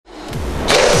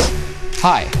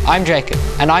Hi, I'm Jaikob,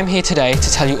 and I'm here today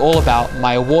to tell you all about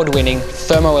my award-winning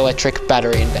thermoelectric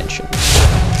battery invention.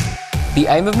 The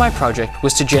aim of my project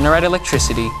was to generate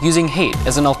electricity using heat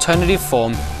as an alternative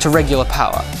form to regular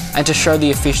power, and to show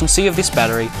the efficiency of this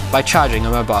battery by charging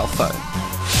a mobile phone.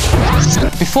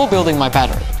 Before building my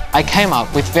battery, I came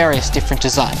up with various different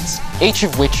designs, each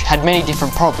of which had many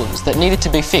different problems that needed to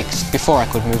be fixed before I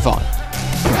could move on.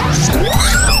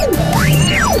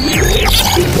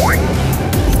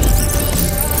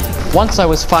 Once I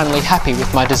was finally happy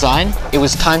with my design, it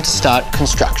was time to start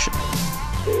construction.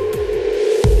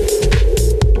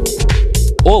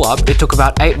 All up, it took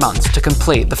about 8 months to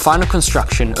complete the final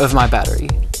construction of my battery,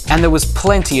 and there was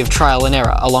plenty of trial and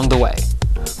error along the way.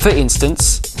 For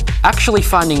instance, actually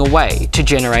finding a way to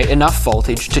generate enough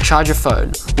voltage to charge a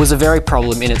phone was a very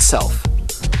problem in itself.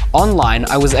 Online,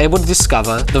 I was able to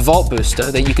discover the volt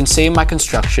booster that you can see in my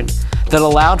construction that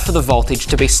allowed for the voltage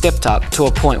to be stepped up to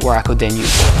a point where I could then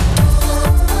use it.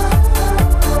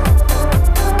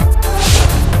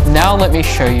 Now let me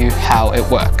show you how it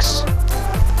works.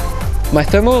 My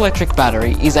thermoelectric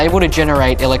battery is able to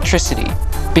generate electricity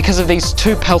because of these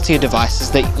two Peltier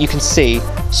devices that you can see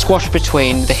squashed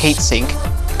between the heatsink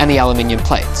and the aluminium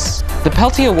plates. The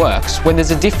Peltier works when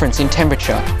there's a difference in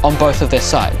temperature on both of their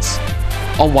sides.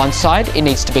 On one side, it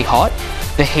needs to be hot.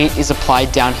 The heat is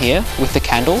applied down here with the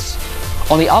candles.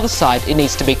 On the other side, it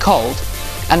needs to be cold,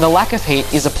 and the lack of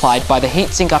heat is applied by the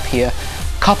heatsink up here,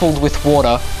 coupled with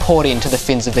water poured into the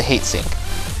fins of the heatsink.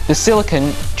 The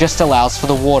silicon just allows for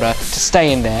the water to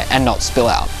stay in there and not spill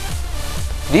out.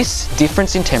 This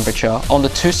difference in temperature on the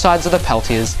two sides of the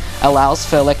Peltiers allows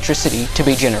for electricity to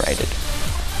be generated.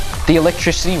 The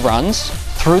electricity runs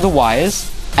through the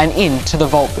wires and into the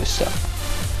volt booster.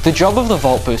 The job of the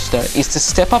volt booster is to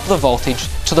step up the voltage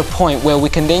to the point where we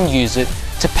can then use it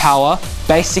to power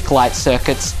basic light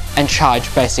circuits and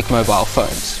charge basic mobile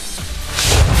phones.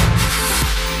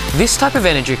 This type of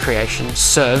energy creation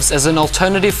serves as an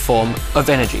alternative form of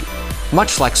energy,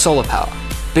 much like solar power,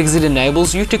 because it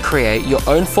enables you to create your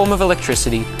own form of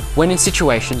electricity when in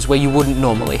situations where you wouldn't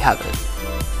normally have it.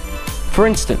 For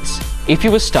instance, if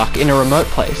you were stuck in a remote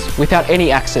place without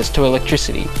any access to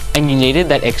electricity and you needed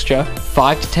that extra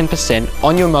 5 to 10%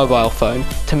 on your mobile phone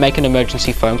to make an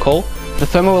emergency phone call, the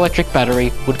thermoelectric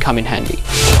battery would come in handy.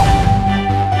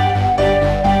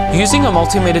 Using a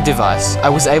multimeter device, I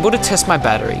was able to test my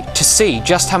battery to see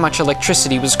just how much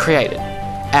electricity was created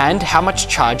and how much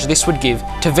charge this would give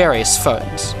to various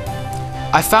phones.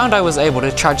 I found I was able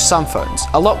to charge some phones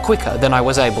a lot quicker than I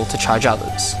was able to charge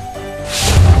others.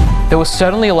 There was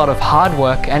certainly a lot of hard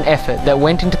work and effort that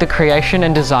went into the creation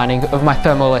and designing of my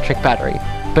thermoelectric battery,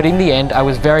 but in the end I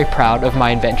was very proud of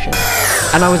my invention.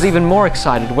 And I was even more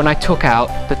excited when I took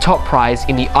out the top prize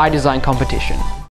in the iDesign competition.